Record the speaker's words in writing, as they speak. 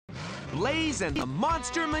Blaze and the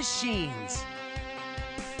Monster Machines.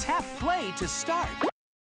 Tap play to start.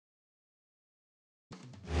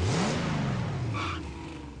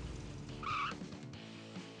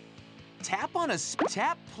 Tap on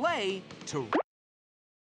tap play to...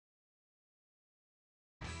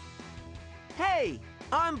 Hey,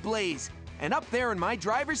 I'm Blaze, and up there in my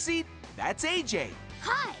driver's seat, that's AJ.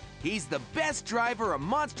 Hi! He's the best driver a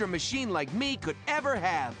monster machine like me could ever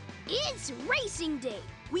have. It's racing day!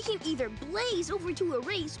 We can either blaze over to a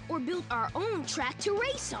race or build our own track to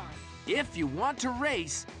race on. If you want to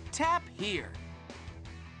race, tap here.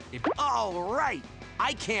 All right!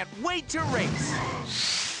 I can't wait to race!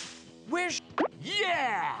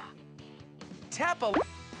 Yeah! Tap a...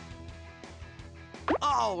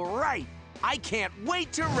 All right! I can't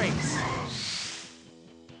wait to race!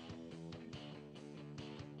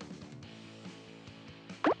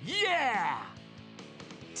 Yeah!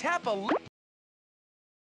 Tap a...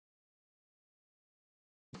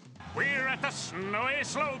 We're at the snowy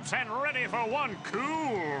slopes and ready for one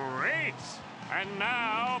cool race. And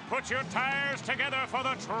now, put your tires together for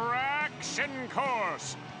the traction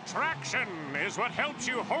course. Traction is what helps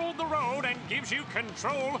you hold the road and gives you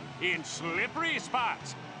control in slippery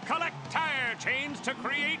spots. Collect tire chains to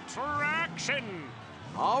create traction.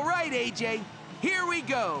 All right, AJ, here we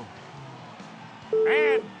go.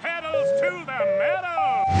 And pedals to the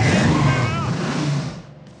meadow.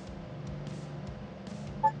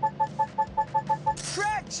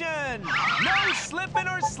 Traction! No slipping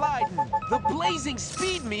or sliding. The blazing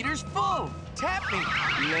speed meter's full. Tap me.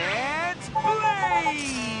 Let's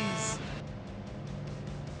blaze!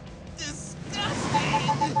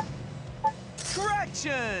 Disgusting!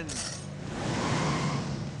 Traction!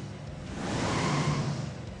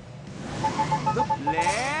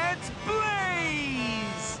 Let's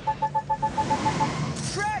blaze!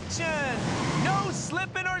 Traction! No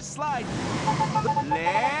slipping or sliding.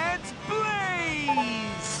 Let's blaze!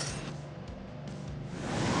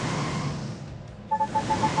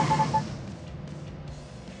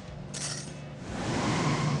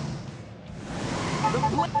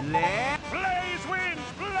 Blaze wins!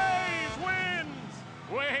 Blaze wins!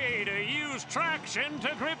 Way to use traction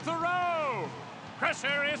to grip the road.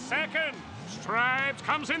 Crusher is second. Stripes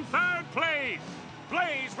comes in third place.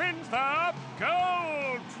 Blaze wins the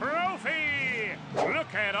gold trophy.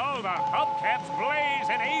 Look at all the hubcaps Blaze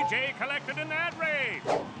and AJ collected in that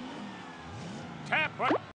race. Tap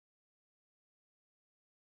what?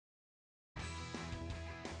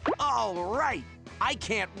 All right, I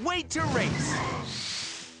can't wait to race.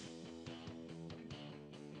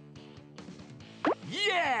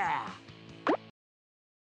 Yeah!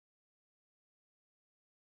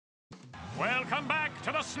 Welcome back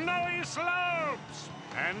to the snowy slopes.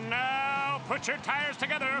 And now put your tires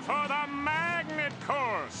together for the magnet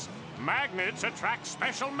course. Magnets attract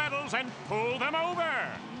special metals and pull them over.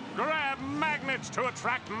 Grab magnets to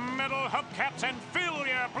attract metal hubcaps and fill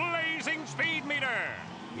your blazing speed meter.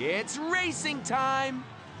 It's racing time!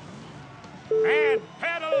 And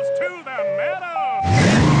pedals to the meadow.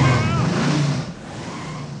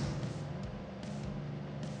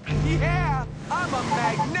 Yeah, I'm a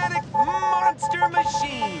magnetic monster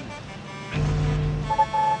machine!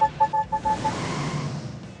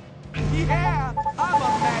 Yeah, I'm a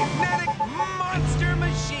magnetic monster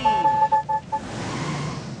machine!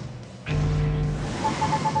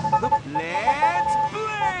 Let's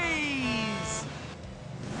blaze!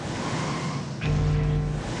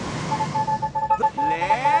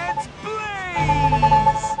 Let's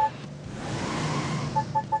blaze!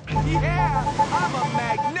 Yeah, I'm a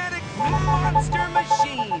magnetic monster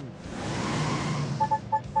machine!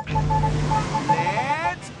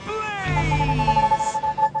 Let's blaze!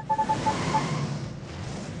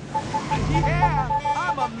 Yeah,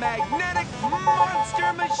 I'm a magnetic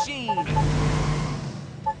monster machine!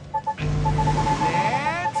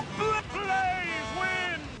 Let's Blaze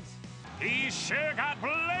wins! He's sure got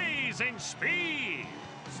blazing speed.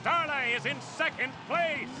 Starla is in second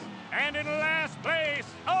place. And in last place,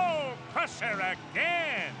 oh, Crusher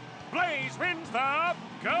again. Blaze wins the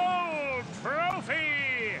gold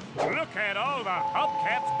trophy. Look at all the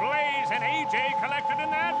hubcaps Blaze and AJ collected in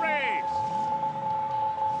that race.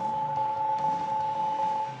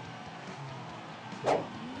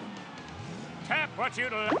 Tap what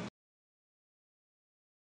you'd like.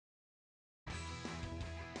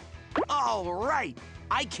 All right,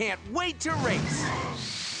 I can't wait to race.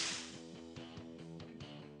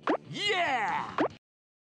 Yeah!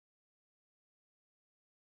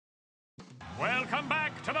 Welcome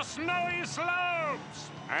back to the snowy slopes.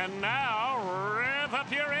 And now, rev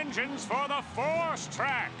up your engines for the force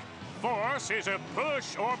track. Force is a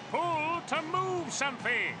push or pull to move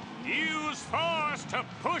something. Use force to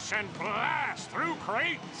push and blast through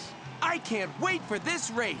crates. I can't wait for this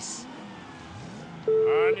race.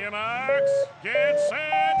 On your marks, get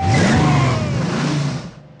set,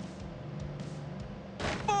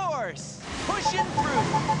 go! Force, pushing through.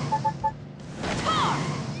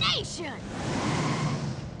 Nation!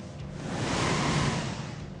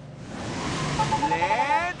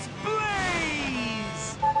 Let's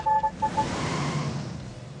blaze!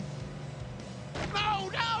 No,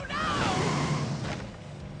 no, no!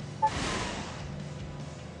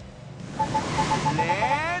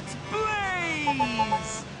 Let's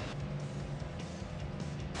blaze!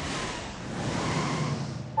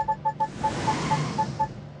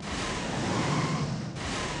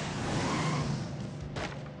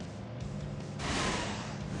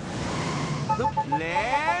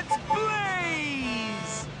 Let's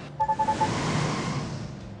blaze!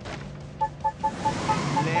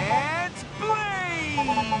 Let's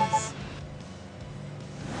blaze!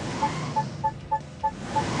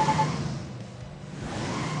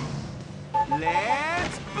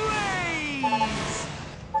 Let's blaze!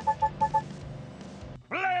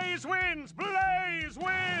 Blaze wins! Blaze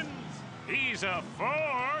wins! He's a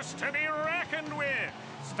force to be reckoned with.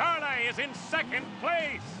 Starla is in second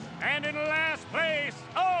place. And in last place,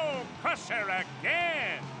 oh, Crusher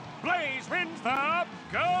again. Blaze wins the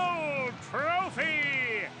gold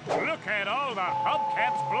trophy. Look at all the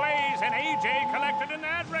hubcaps Blaze and AJ collected in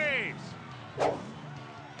that race.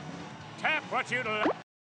 Tap what you'd like.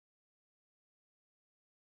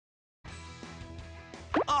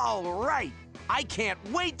 All right, I can't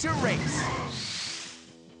wait to race.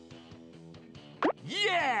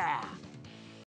 Yeah!